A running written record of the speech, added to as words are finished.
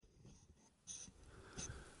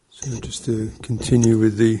So just to continue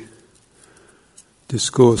with the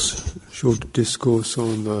discourse, short discourse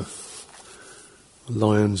on the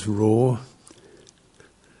lion's roar.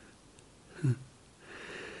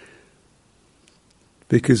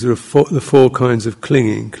 Because there are the four kinds of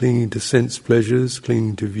clinging to sense pleasures,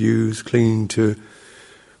 clinging to views, clinging to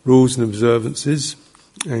rules and observances,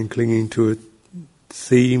 and clinging to a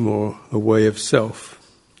theme or a way of self,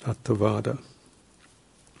 attavada.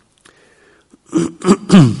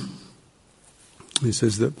 He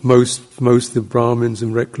says that most of the Brahmins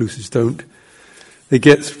and recluses they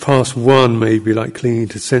get past one maybe, like clinging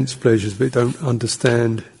to sense pleasures, but they don't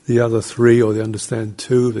understand the other three, or they understand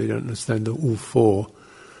two, they don't understand all four.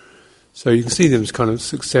 So you can see them as kind of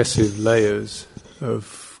successive layers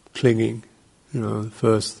of clinging. The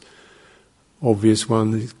first obvious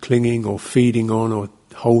one is clinging or feeding on or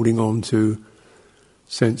holding on to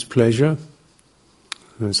sense pleasure.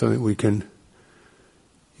 And something we can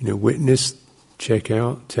witness, check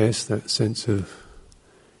out, test that sense of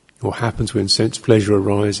what happens when sense pleasure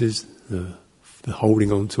arises, the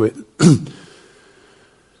holding on to it.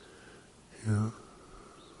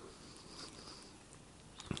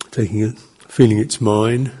 Taking it, feeling it's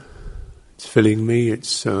mine, it's filling me,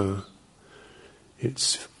 it's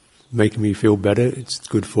making me feel better, it's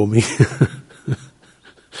good for me.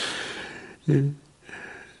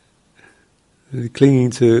 Clinging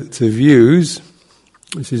to views,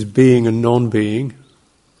 this is being and non-being,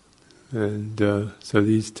 and so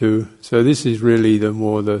these two. So this is really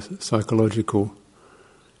the psychological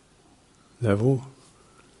level,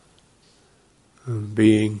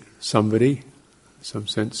 being somebody, some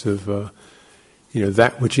sense of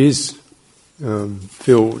that which is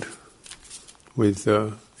filled with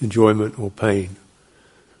enjoyment or pain.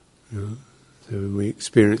 So when we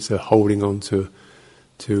experience a holding on to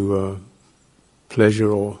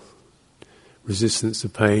pleasure or resistance to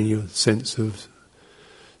pain, your sense of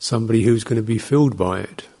somebody who's going to be filled by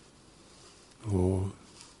it, or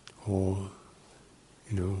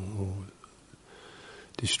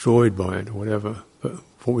destroyed by it, or whatever. But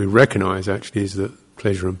what we recognise actually is that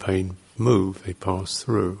pleasure and pain move; they pass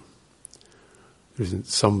through. There isn't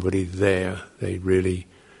somebody there. They really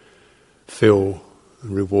fill,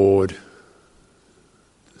 reward,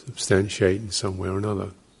 substantiate in some way or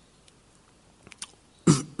another.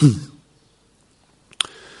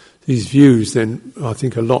 These views, then, I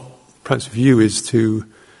think perhaps view is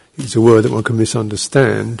a word that one can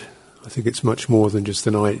misunderstand. I think it's much more than just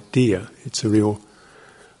an idea. It's a real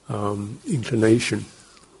inclination.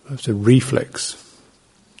 It's a reflex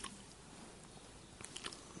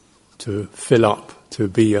to fill up, to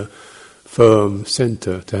be a firm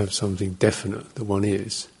centre, to have something definite that one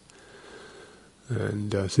is.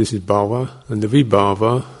 And so this is bhava, and the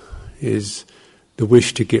vibhava is the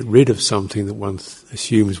wish to get rid of something that one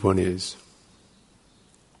assumes one is.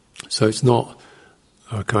 So it's not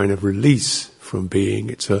a kind of release from being,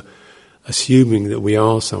 it's a assuming that we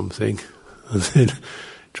are something, and then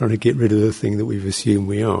trying to get rid of the thing that we've assumed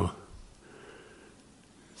we are.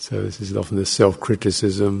 So this is often the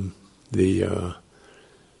self-criticism, the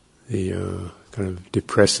kind of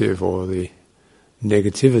depressive or the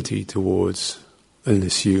negativity towards an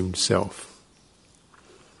assumed self.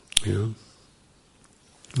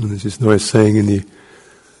 And there's this nice saying in the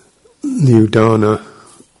Udana.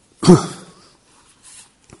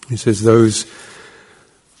 He says those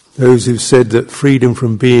who've said that freedom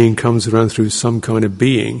from being comes around through some kind of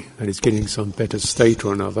being, that is getting some better state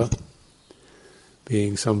or another,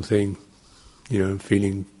 being something,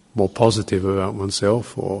 feeling more positive about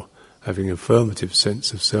oneself or having an affirmative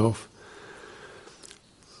sense of self.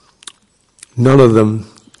 None of them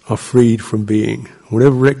are freed from being.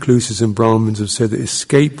 Whatever recluses and Brahmins have said that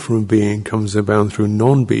escape from being comes about through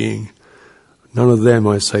non-being, none of them,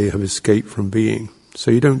 I say, have escaped from being. So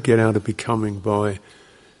you don't get out of becoming by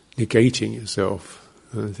negating yourself.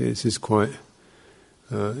 This is quite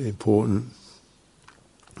important.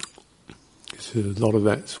 So a lot of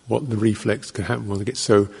that's what the reflex can happen when they get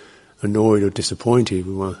so annoyed or disappointed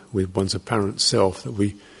with one's apparent self that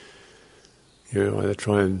we either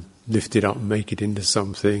try and lift it up and make it into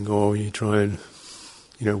something, or you try and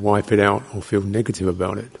wipe it out or feel negative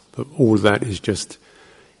about it. But all of that is just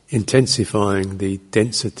intensifying the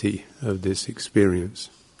density of this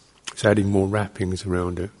experience. It's adding more wrappings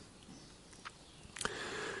around it.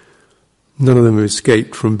 None of them have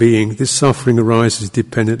escaped from being. This suffering arises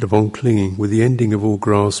dependent upon clinging. With the ending of all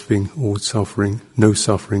grasping, all suffering, no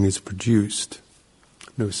suffering is produced.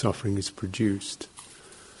 No suffering is produced.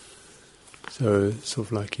 So it's sort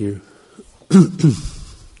of like he's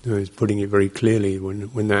putting it very clearly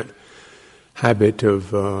when that habit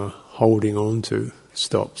of holding on to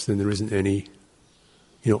stops, then there isn't any,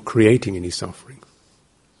 you're not creating any suffering.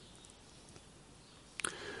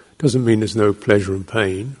 Doesn't mean there's no pleasure and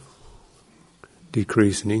pain,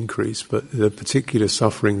 decrease and increase, but the particular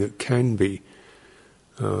suffering that can be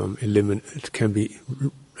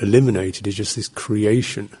eliminated is just this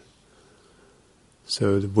creation.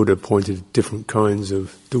 So the Buddha pointed at different kinds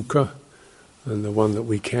of dukkha, and the one that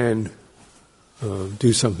we can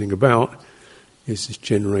do something about is just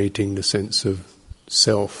generating the sense of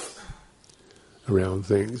self around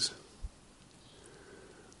things.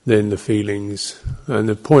 Then the feelings, and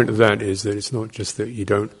the point of that is that it's not just that you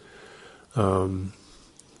don't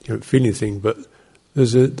feel anything, but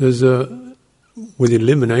there's a with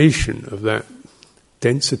elimination of that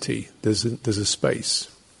density, there's a space.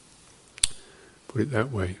 Put it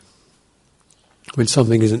that way. When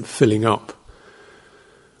something isn't filling up,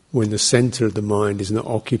 when the center of the mind is not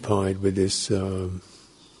occupied with this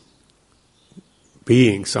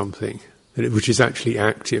being something, which is actually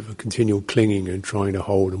active, a continual clinging and trying to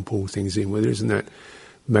hold and pull things in, where there isn't that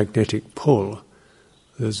magnetic pull,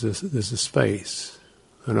 there's a space,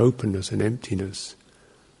 an openness, an emptiness,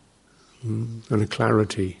 and a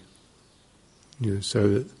clarity,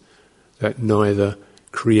 so that neither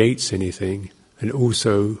creates anything, and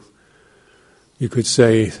also, you could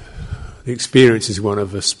say, the experience is one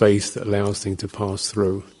of a space that allows things to pass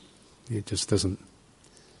through. It just doesn't,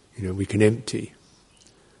 we can empty.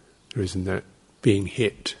 There isn't that being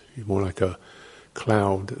hit. It's more like a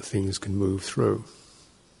cloud that things can move through.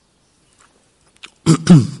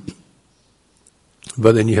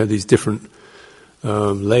 But then you have these different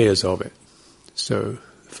layers of it. So,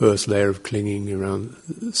 the first layer of clinging around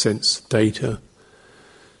sense data.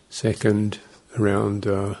 Second, around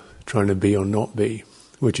trying to be or not be,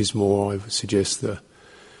 which is more, I would suggest,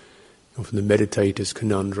 often the meditator's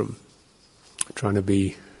conundrum. Trying to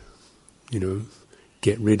be,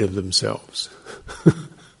 get rid of themselves.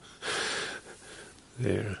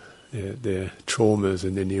 their traumas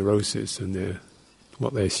and their neurosis and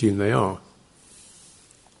what they assume they are.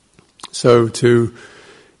 So to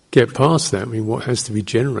get past that, what has to be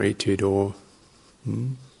generated, or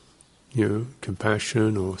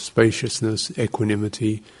compassion or spaciousness,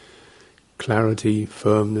 equanimity, clarity,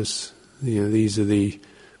 firmness. These are the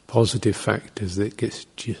positive factors that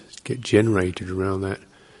get generated around that.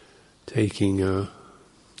 Taking,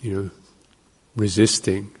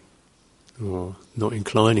 resisting or not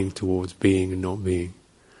inclining towards being and not being.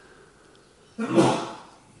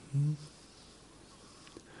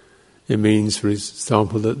 It means, for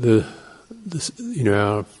example, that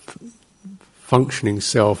our functioning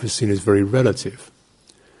self is seen as very relative.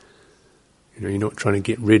 You're not trying to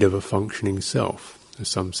get rid of a functioning self. There's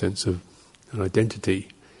some sense of an identity.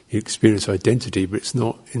 You experience identity, but it's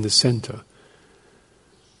not in the center.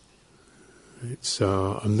 It's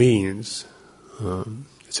a means.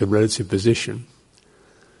 It's a relative position.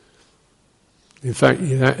 In fact,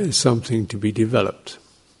 that is something to be developed.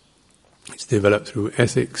 It's developed through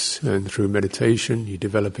ethics and through meditation. You're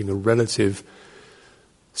developing a relative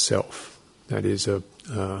self. That is an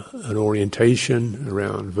orientation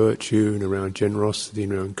around virtue and around generosity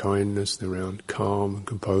and around kindness and around calm and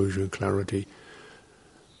composure and clarity.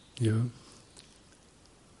 So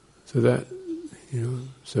that,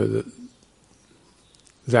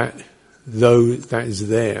 though that is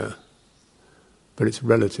there, but it's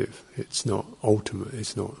relative. It's not ultimate.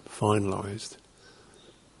 It's not finalized.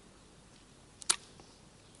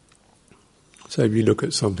 So if you look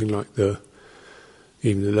at something like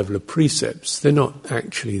even the level of precepts, they're not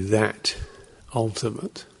actually that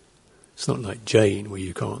ultimate. It's not like Jain, where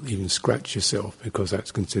you can't even scratch yourself because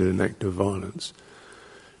that's considered an act of violence.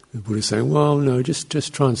 The Buddha's saying, well, no, just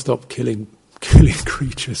try and stop killing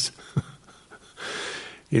creatures.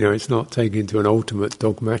 It's not taken to an ultimate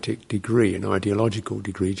dogmatic degree, an ideological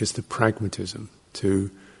degree, just a pragmatism to,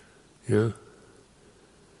 it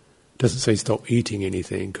doesn't say stop eating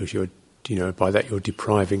anything because by that you're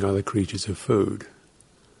depriving other creatures of food.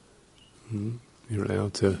 You're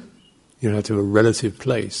allowed to have a relative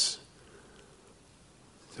place.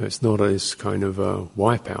 So it's not this kind of a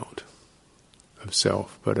wipeout of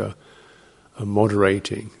self, but a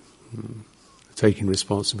moderating, taking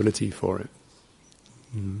responsibility for it.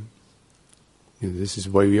 This is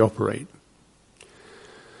the way we operate.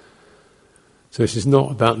 So this is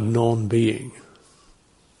not about non-being.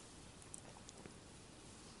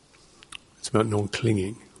 It's about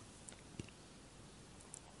non-clinging.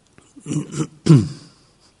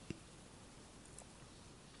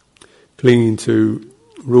 Clinging to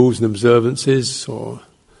rules and observances or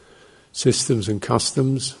systems and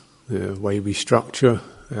customs, the way we structure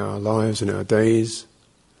our lives and our days,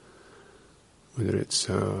 whether it's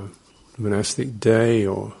a monastic day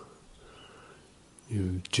or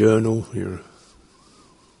your journal, your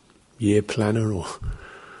year planner, or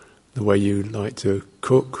the way you like to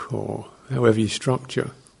cook, or however you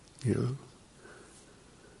structure,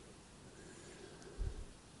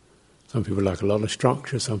 Some people like a lot of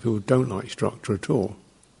structure, some people don't like structure at all.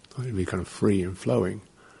 Like to be kind of free and flowing.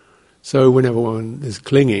 So whenever one is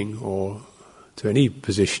clinging or to any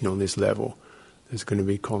position on this level, there's going to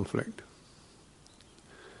be conflict.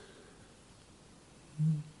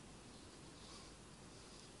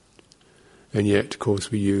 And yet, of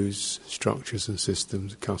course, we use structures and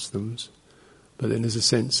systems, customs, but then there's a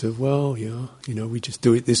sense of, we just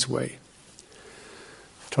do it this way.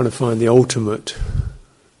 Trying to find the ultimate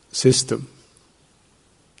system.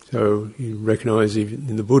 So you recognize even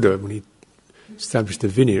in the Buddha, when he established the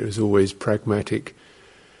Vinaya, it was always pragmatic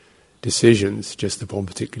decisions just upon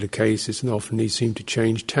particular cases, and often he seemed to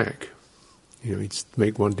change tack. He'd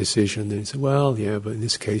make one decision, then he'd say, but in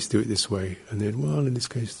this case do it this way, and then, in this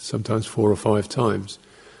case sometimes 4 or 5 times.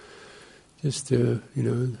 Just,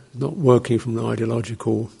 not working from an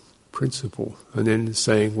ideological principle, and then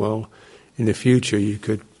saying, in the future you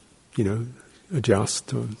could,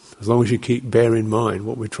 adjust, as long as you bear in mind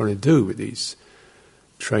what we're trying to do with these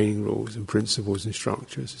training rules and principles and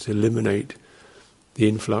structures, is eliminate the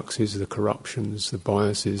influxes, the corruptions, the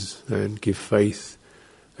biases, and give faith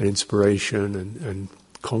and inspiration and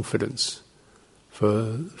confidence for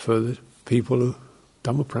the people who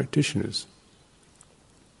Dhamma practitioners.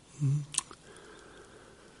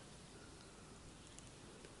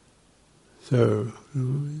 So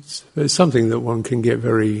it's something that one can get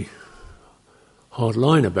very hard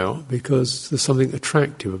line about, because there's something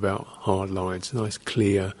attractive about hard lines. Nice,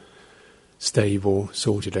 clear, stable,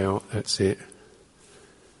 sorted out, that's it.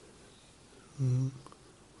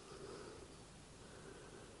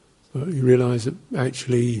 But you realise that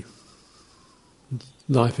actually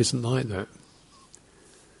life isn't like that.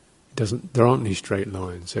 There aren't any straight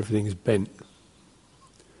lines. Everything is bent.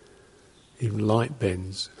 Even light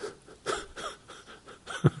bends.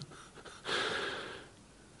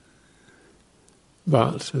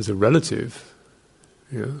 But as a relative,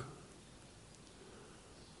 you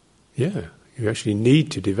actually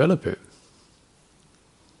need to develop it.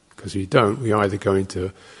 Because if you don't, we either go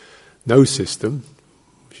into no system,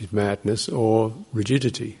 which is madness, or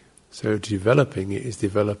rigidity. So developing it is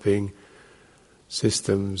developing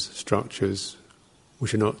systems, structures,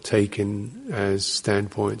 which are not taken as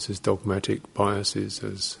standpoints, as dogmatic biases,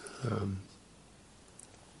 as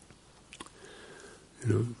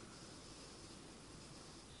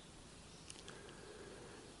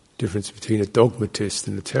difference between a dogmatist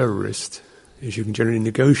and a terrorist is you can generally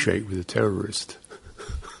negotiate with a terrorist.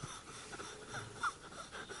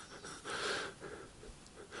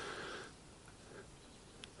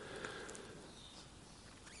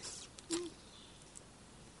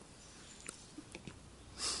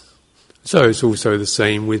 So it's also the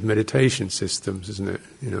same with meditation systems, isn't it?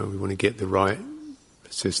 We want to get the right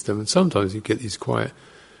system, and sometimes you get these quite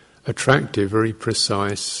attractive, very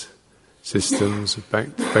precise systems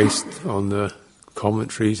based on the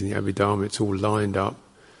commentaries and the Abhidharma. It's all lined up,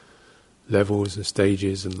 levels and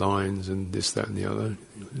stages and lines and this, that and the other.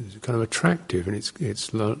 It's kind of attractive in its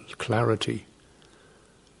clarity.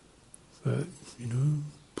 But,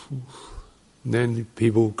 then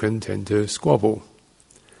people can tend to squabble.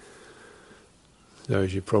 So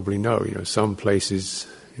as you probably know, some places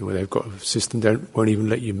where they've got a system won't even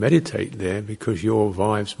let you meditate there because your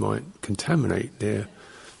vibes might contaminate their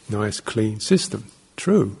nice, clean system.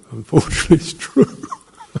 True. Unfortunately, it's true.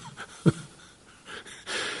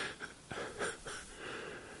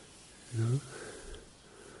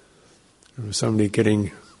 There was somebody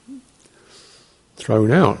getting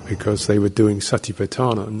thrown out because they were doing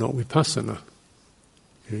satipatthana and not vipassana.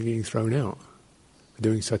 Getting thrown out.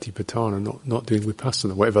 Doing satipatthana, not doing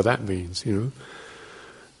vipassana, whatever that means, So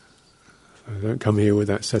don't come here with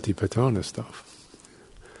that satipatthana stuff.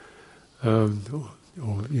 Or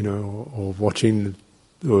watching,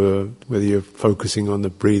 whether you're focusing on the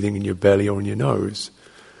breathing in your belly or in your nose.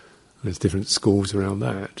 There's different schools around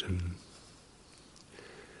that, and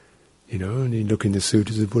and you look in the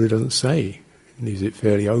sutras, the Buddha doesn't say; he leaves it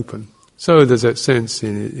fairly open. So there's that sense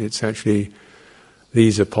in it, it's actually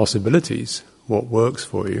these are possibilities. What works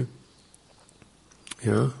for you,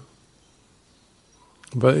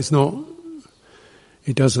 but it's not.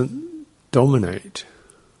 It doesn't dominate.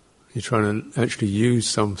 You're trying to actually use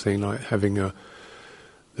something like having the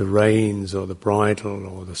reins or the bridle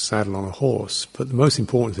or the saddle on a horse, but the most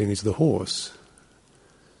important thing is the horse.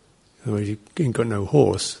 Otherwise, you ain't got no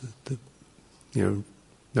horse.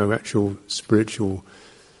 no actual spiritual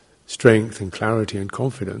strength and clarity and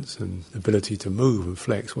confidence and ability to move and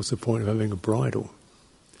flex, what's the point of having a bridle?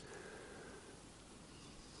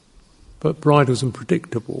 But bridles are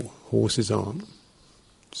predictable, horses aren't.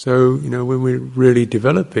 So, when we're really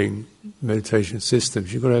developing meditation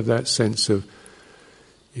systems, you've got to have that sense of,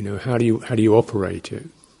 how do you operate it?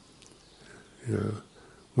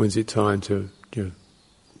 When's it time to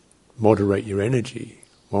moderate your energy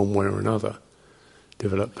one way or another?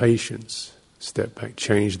 Develop patience, step back,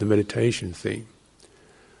 change the meditation theme.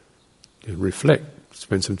 Reflect,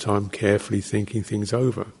 spend some time carefully thinking things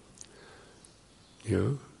over.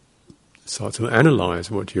 Start to analyse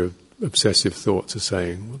what your obsessive thoughts are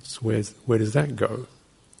saying. Where does that go?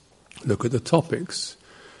 Look at the topics.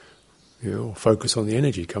 Focus on the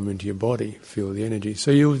energy, come into your body, feel the energy.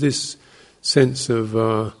 So you have this sense of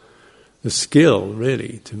the skill,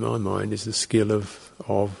 really, to my mind, is the skill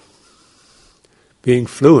of being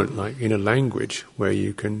fluent, like in a language where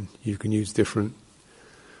you can use different,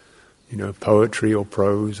 poetry or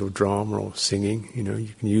prose or drama or singing.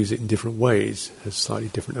 You can use it in different ways, has slightly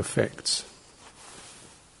different effects.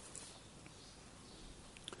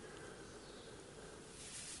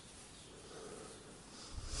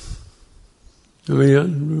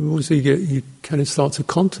 Also you kind of start to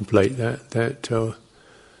contemplate that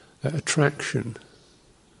attraction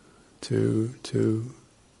to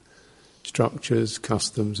structures,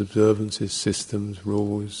 customs, observances, systems,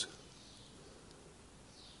 rules.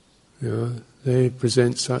 They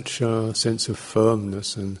present such a sense of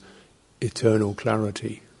firmness and eternal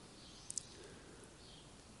clarity.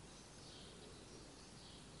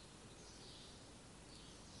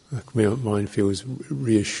 My mind feels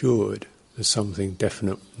reassured. There's something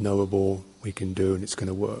definite, knowable we can do, and it's going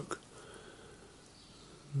to work.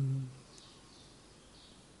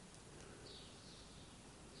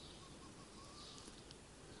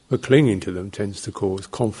 But clinging to them tends to cause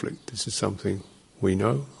conflict. This is something we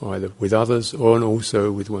know, either with others or and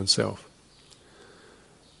also with oneself.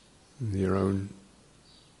 Your own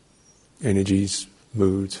energies,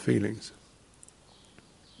 moods, feelings.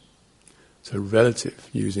 So relative,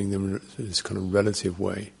 using them in this kind of relative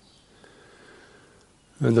way.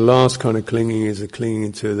 And the last kind of clinging is a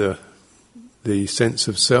clinging to the sense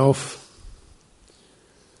of self.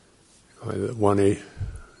 Either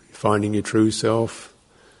finding your true self,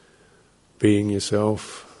 being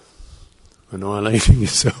yourself, annihilating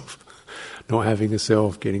yourself, not having a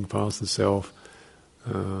self, getting past the self,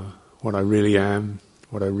 what I really am,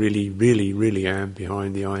 what I really, really, really am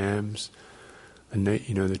behind the I ams, and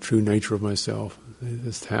the true nature of myself.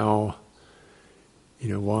 Just how,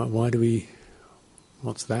 why do we?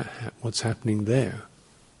 What's that? What's happening there?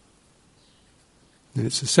 And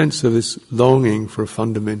it's a sense of this longing for a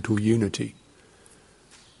fundamental unity.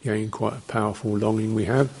 Again, quite a powerful longing we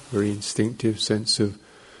have, very instinctive sense of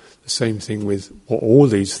the same thing with what all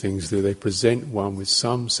these things do. They present one with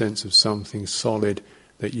some sense of something solid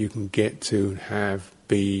that you can get to, have,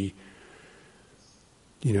 be,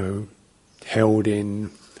 held in,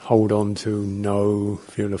 hold on to, know,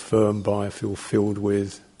 feel affirmed by, feel filled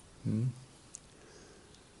with.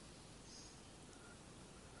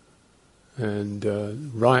 And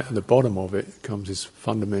right at the bottom of it comes this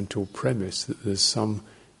fundamental premise that there's some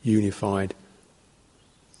unified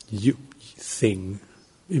thing,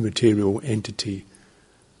 immaterial entity,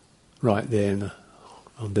 right there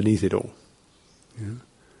underneath it all.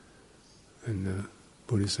 And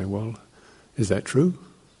Buddhists say, well, is that true?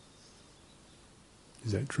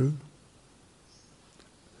 Is that true?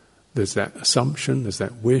 There's that assumption, there's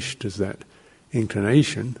that wish, there's that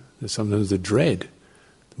inclination, there's sometimes the dread.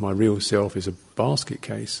 My real self is a basket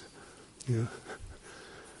case.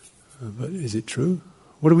 But is it true?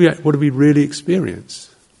 What do we really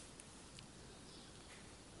experience?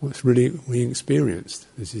 What's really we experienced?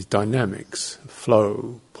 This is dynamics,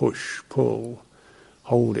 flow, push, pull,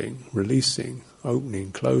 holding, releasing,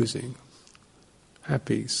 opening, closing,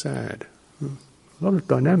 happy, sad. A lot of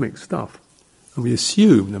dynamic stuff. And we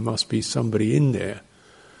assume there must be somebody in there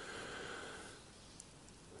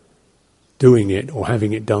doing it or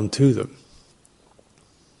having it done to them.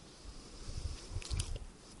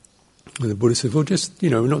 And the Buddha said, well, just,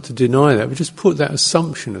 not to deny that, but just put that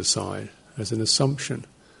assumption aside as an assumption.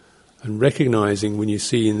 And recognizing when you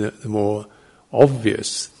see in the more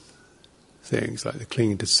obvious things, like the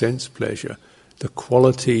clinging to sense pleasure, the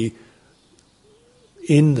quality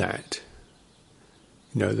in that,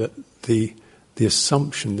 that the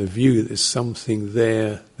assumption, the view that there's something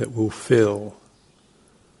there that will fill,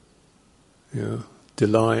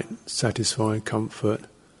 delight, satisfy, comfort.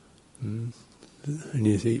 And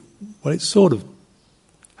you see, well, it sort of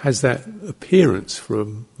has that appearance for a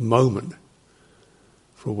moment,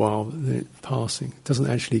 for a while, then it's passing. It doesn't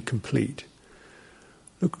actually complete.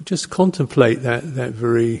 Look, just contemplate that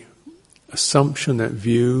very assumption, that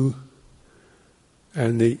view,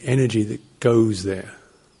 and the energy that goes there.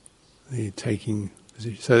 The taking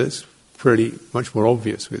position. So that's pretty much more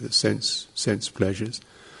obvious with the sense pleasures.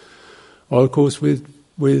 Or of course with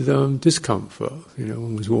discomfort.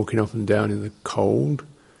 One was walking up and down in the cold.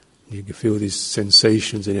 You can feel these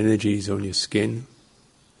sensations and energies on your skin.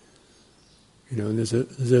 And there's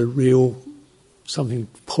a real something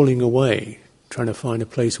pulling away, trying to find a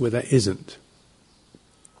place where that isn't.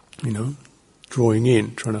 Drawing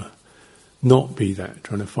in, trying to not be that,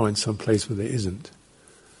 trying to find some place where there isn't.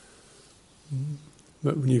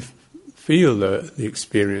 But when you feel the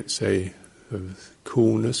experience, say, of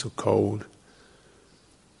coolness or cold,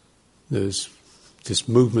 there's just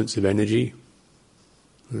movements of energy,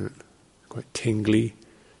 quite tingly,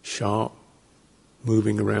 sharp,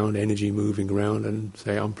 moving around, energy moving around, and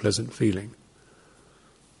say unpleasant feeling.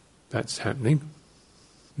 That's happening.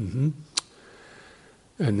 And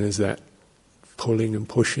there's that pulling and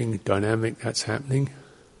pushing dynamic that's happening.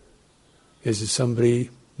 Is there somebody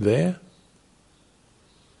there?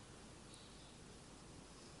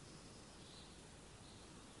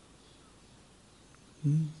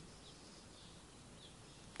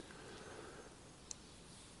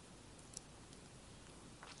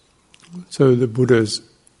 So the Buddha's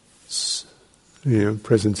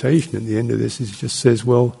presentation at the end of this just says,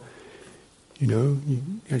 well, you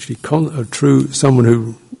actually someone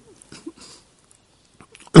who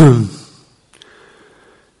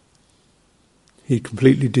he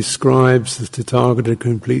completely describes, the Tathagata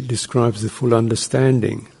completely describes the full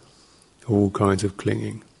understanding of all kinds of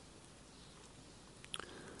clinging.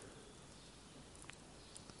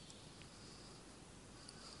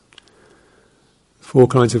 Four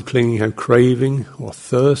kinds of clinging have craving or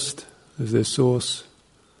thirst as their source.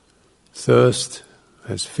 Thirst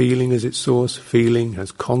has feeling as its source. Feeling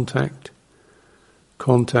has contact.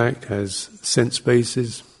 Contact has sense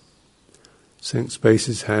bases. Sense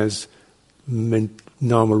bases has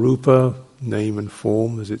nama rupa, name and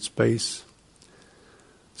form as its base.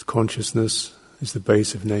 Its consciousness is the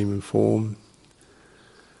base of name and form.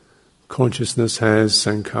 Consciousness has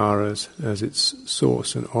sankharas as its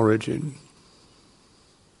source and origin.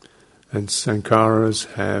 And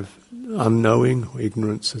sankharas have unknowing or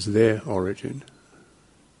ignorance as their origin.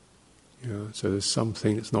 So there's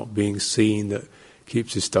something that's not being seen that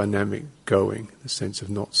keeps this dynamic going, the sense of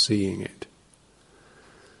not seeing it.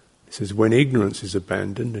 It says, when ignorance is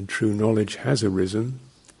abandoned and true knowledge has arisen,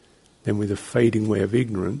 then with the fading away of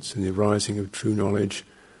ignorance and the arising of true knowledge,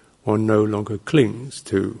 one no longer clings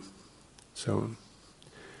to, so on.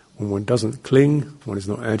 When one doesn't cling, one is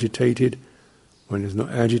not agitated. When is not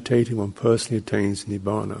agitated, one personally attains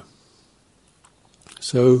nibbana.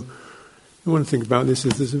 So, you want to think about this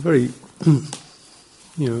as there's a very,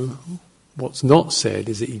 what's not said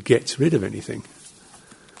is that he gets rid of anything.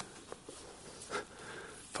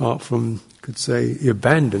 Apart from, you could say, he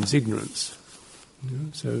abandons ignorance.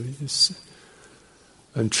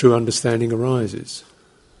 And true understanding arises.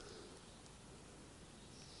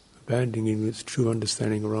 Abandoning ignorance, true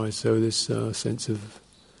understanding arises. So this sense of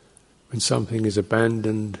when something is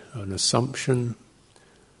abandoned, an assumption,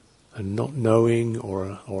 and not knowing, or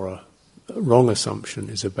a wrong assumption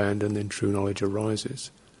is abandoned, then true knowledge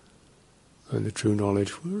arises. And the true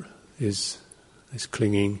knowledge is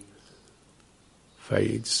clinging,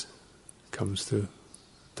 fades,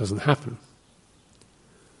 doesn't happen.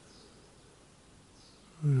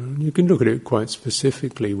 You can look at it quite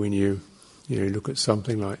specifically when you look at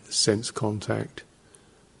something like sense contact.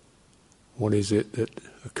 What is it that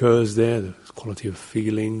occurs there? The quality of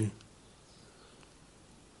feeling,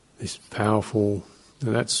 this powerful.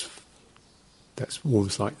 That's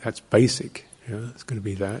almost like that's basic. It's going to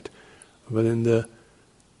be that. But then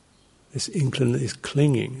this inclination is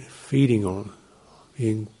clinging, feeding on,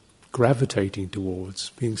 being gravitating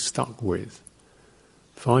towards, being stuck with,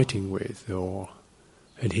 fighting with, or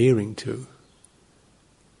adhering to.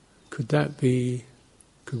 Could we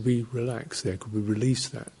relax there? Could we release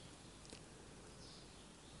that?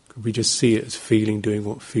 Could we just see it as feeling doing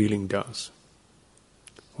what feeling does?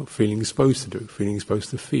 What feeling is supposed to do? Feeling is supposed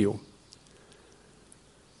to feel.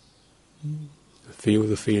 Feel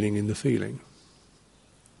the feeling in the feeling.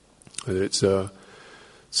 Whether it's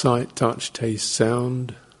sight, touch, taste,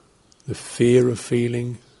 sound, the fear of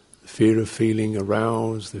feeling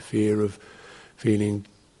aroused, the fear of feeling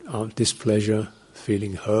displeasure,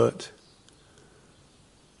 feeling hurt,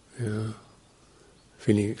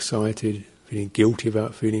 feeling excited, feeling guilty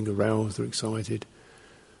about feeling aroused or excited.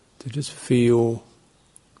 to just feel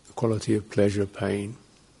the quality of pleasure, pain.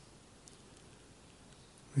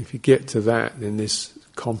 If you get to that, then this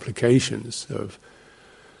complications of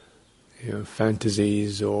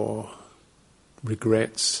fantasies or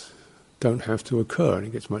regrets don't have to occur, and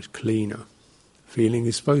it gets much cleaner. Feeling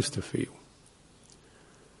is supposed to feel.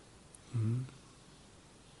 And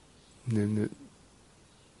then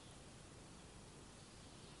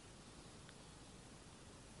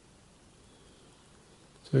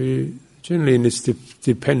so you, generally in this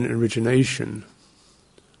dependent origination,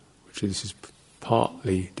 which is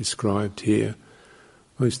partly described here,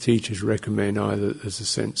 most teachers recommend either there's a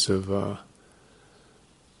sense of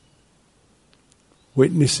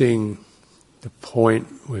witnessing the point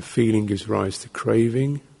where feeling gives rise to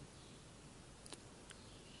craving,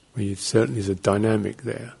 where certainly there's a dynamic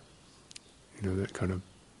there, that kind of,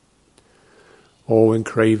 or when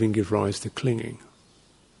craving gives rise to clinging.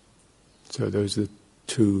 So those are the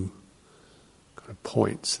two kind of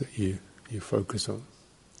points that you focus on.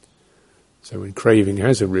 So when craving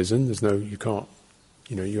has arisen, you can't,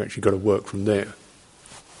 you actually got to work from there.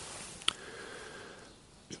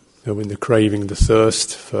 So when the craving, the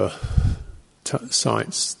thirst for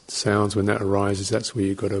sights, sounds, when that arises, that's where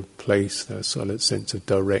you've got to place that solid sense of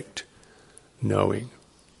direct knowing.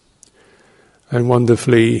 And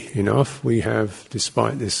wonderfully enough, we have,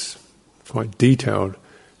 despite this quite detailed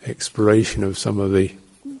exploration of some of the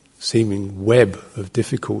seeming web of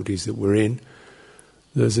difficulties that we're in,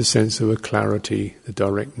 there's a sense of a clarity, the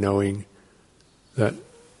direct knowing that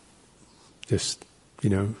just,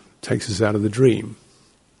 takes us out of the dream.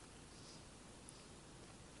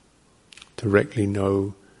 Directly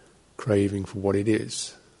know craving for what it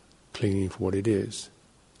is, clinging for what it is.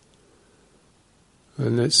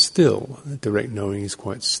 And it's still, direct knowing is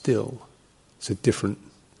quite still. It's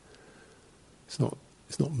not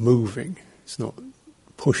moving, it's not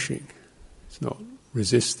pushing, it's not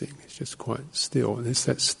resisting, it's just quite still. And it's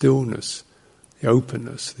that stillness, the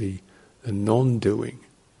openness, the non-doing,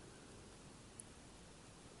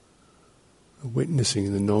 the witnessing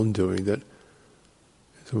in the non-doing that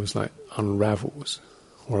it's almost like unravels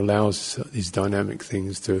or allows these dynamic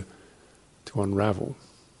things to unravel.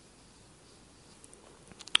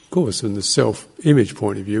 Of course, from the self-image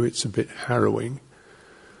point of view, it's a bit harrowing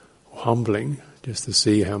or humbling just to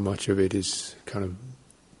see how much of it is kind of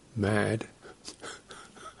mad.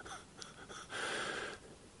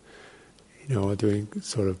 Or doing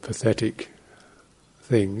sort of pathetic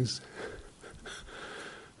things.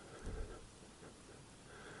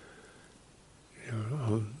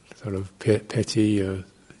 Sort of petty,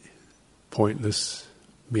 pointless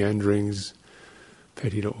meanderings,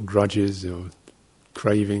 petty little grudges or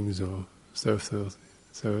cravings or stuff.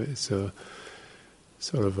 So it's a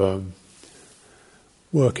sort of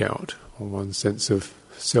workout on one's sense of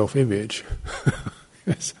self-image.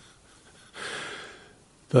 Yes.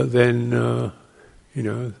 But then,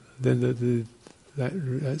 then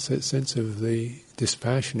that's that sense of the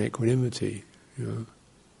dispassion, equanimity,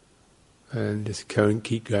 and just go and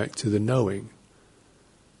keep back to the knowing.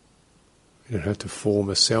 You don't have to form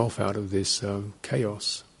a self out of this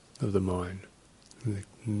chaos of the mind. The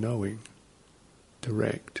knowing,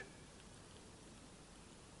 direct,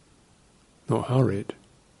 not hurried,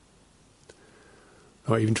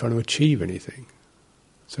 not even trying to achieve anything.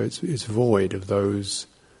 So it's void of those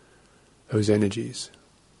energies,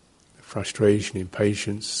 frustration,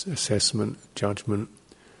 impatience, assessment, judgment,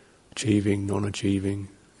 achieving, non-achieving.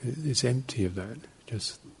 It's empty of that,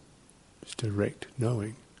 just direct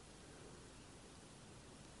knowing.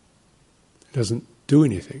 It doesn't do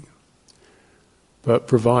anything, but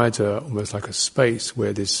provides almost like a space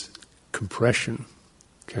where this compression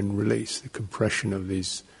can release, the compression of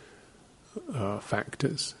these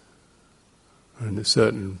factors. And a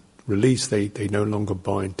certain release, they no longer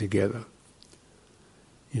bind together.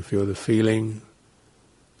 You feel the feeling,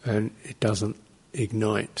 and it doesn't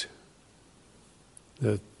ignite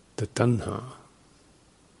the tanha.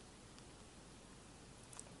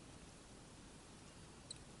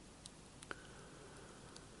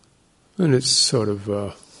 And it's sort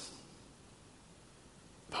of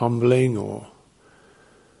humbling or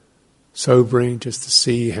sobering just to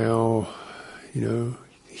see how,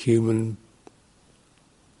 human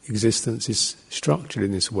existence is structured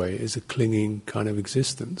in this way, as a clinging kind of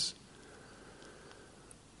existence.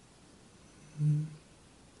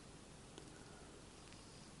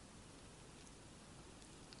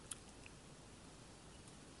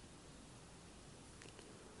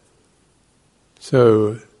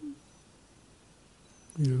 So,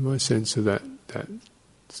 my sense of that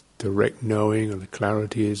direct knowing or the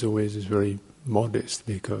clarity is always very modest,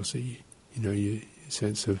 because your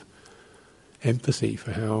sense of empathy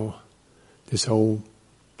for how this whole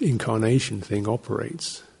incarnation thing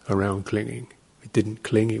operates around clinging. If it didn't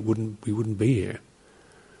cling, we wouldn't be here.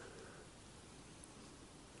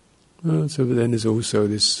 So then there's also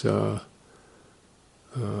this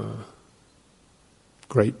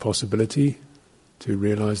great possibility to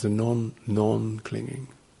realize the non-clinging,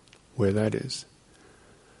 where that is.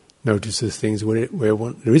 Notice the things where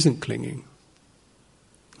there isn't clinging,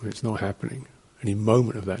 when it's not happening. Any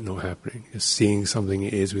moment of that not happening, just seeing something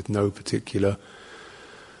it is with no particular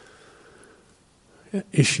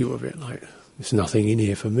issue of it, like there's nothing in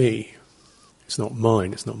here for me. It's not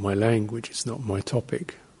mine, it's not my language, it's not my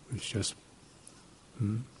topic. It's just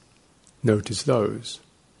notice those.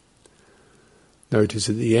 Notice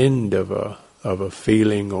at the end of a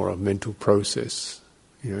feeling or a mental process,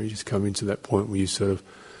 you just come into that point where you sort of,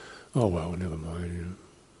 oh well, never mind.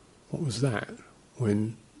 What was that?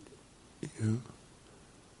 When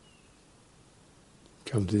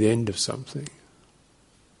come to the end of something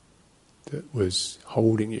that was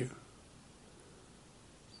holding you.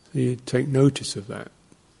 So you take notice of that.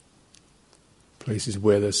 Places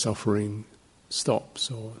where the suffering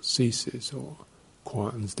stops or ceases or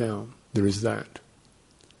quietens down. There is that.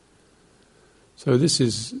 So this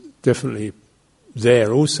is definitely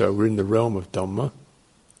there also. We're in the realm of Dhamma.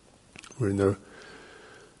 We're in the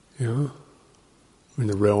we're in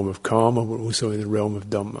the realm of karma, we're also in the realm of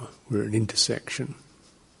Dhamma. We're at an intersection.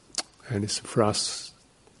 And it's for us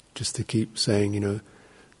just to keep saying,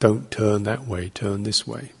 don't turn that way, turn this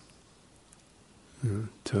way.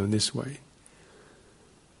 Turn this way.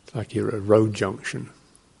 It's like you're at a road junction.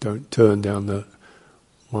 Don't turn down the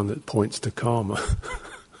one that points to karma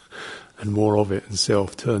and more of it and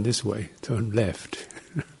self. Turn this way, turn left.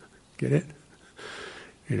 Get it?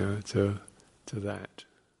 To that.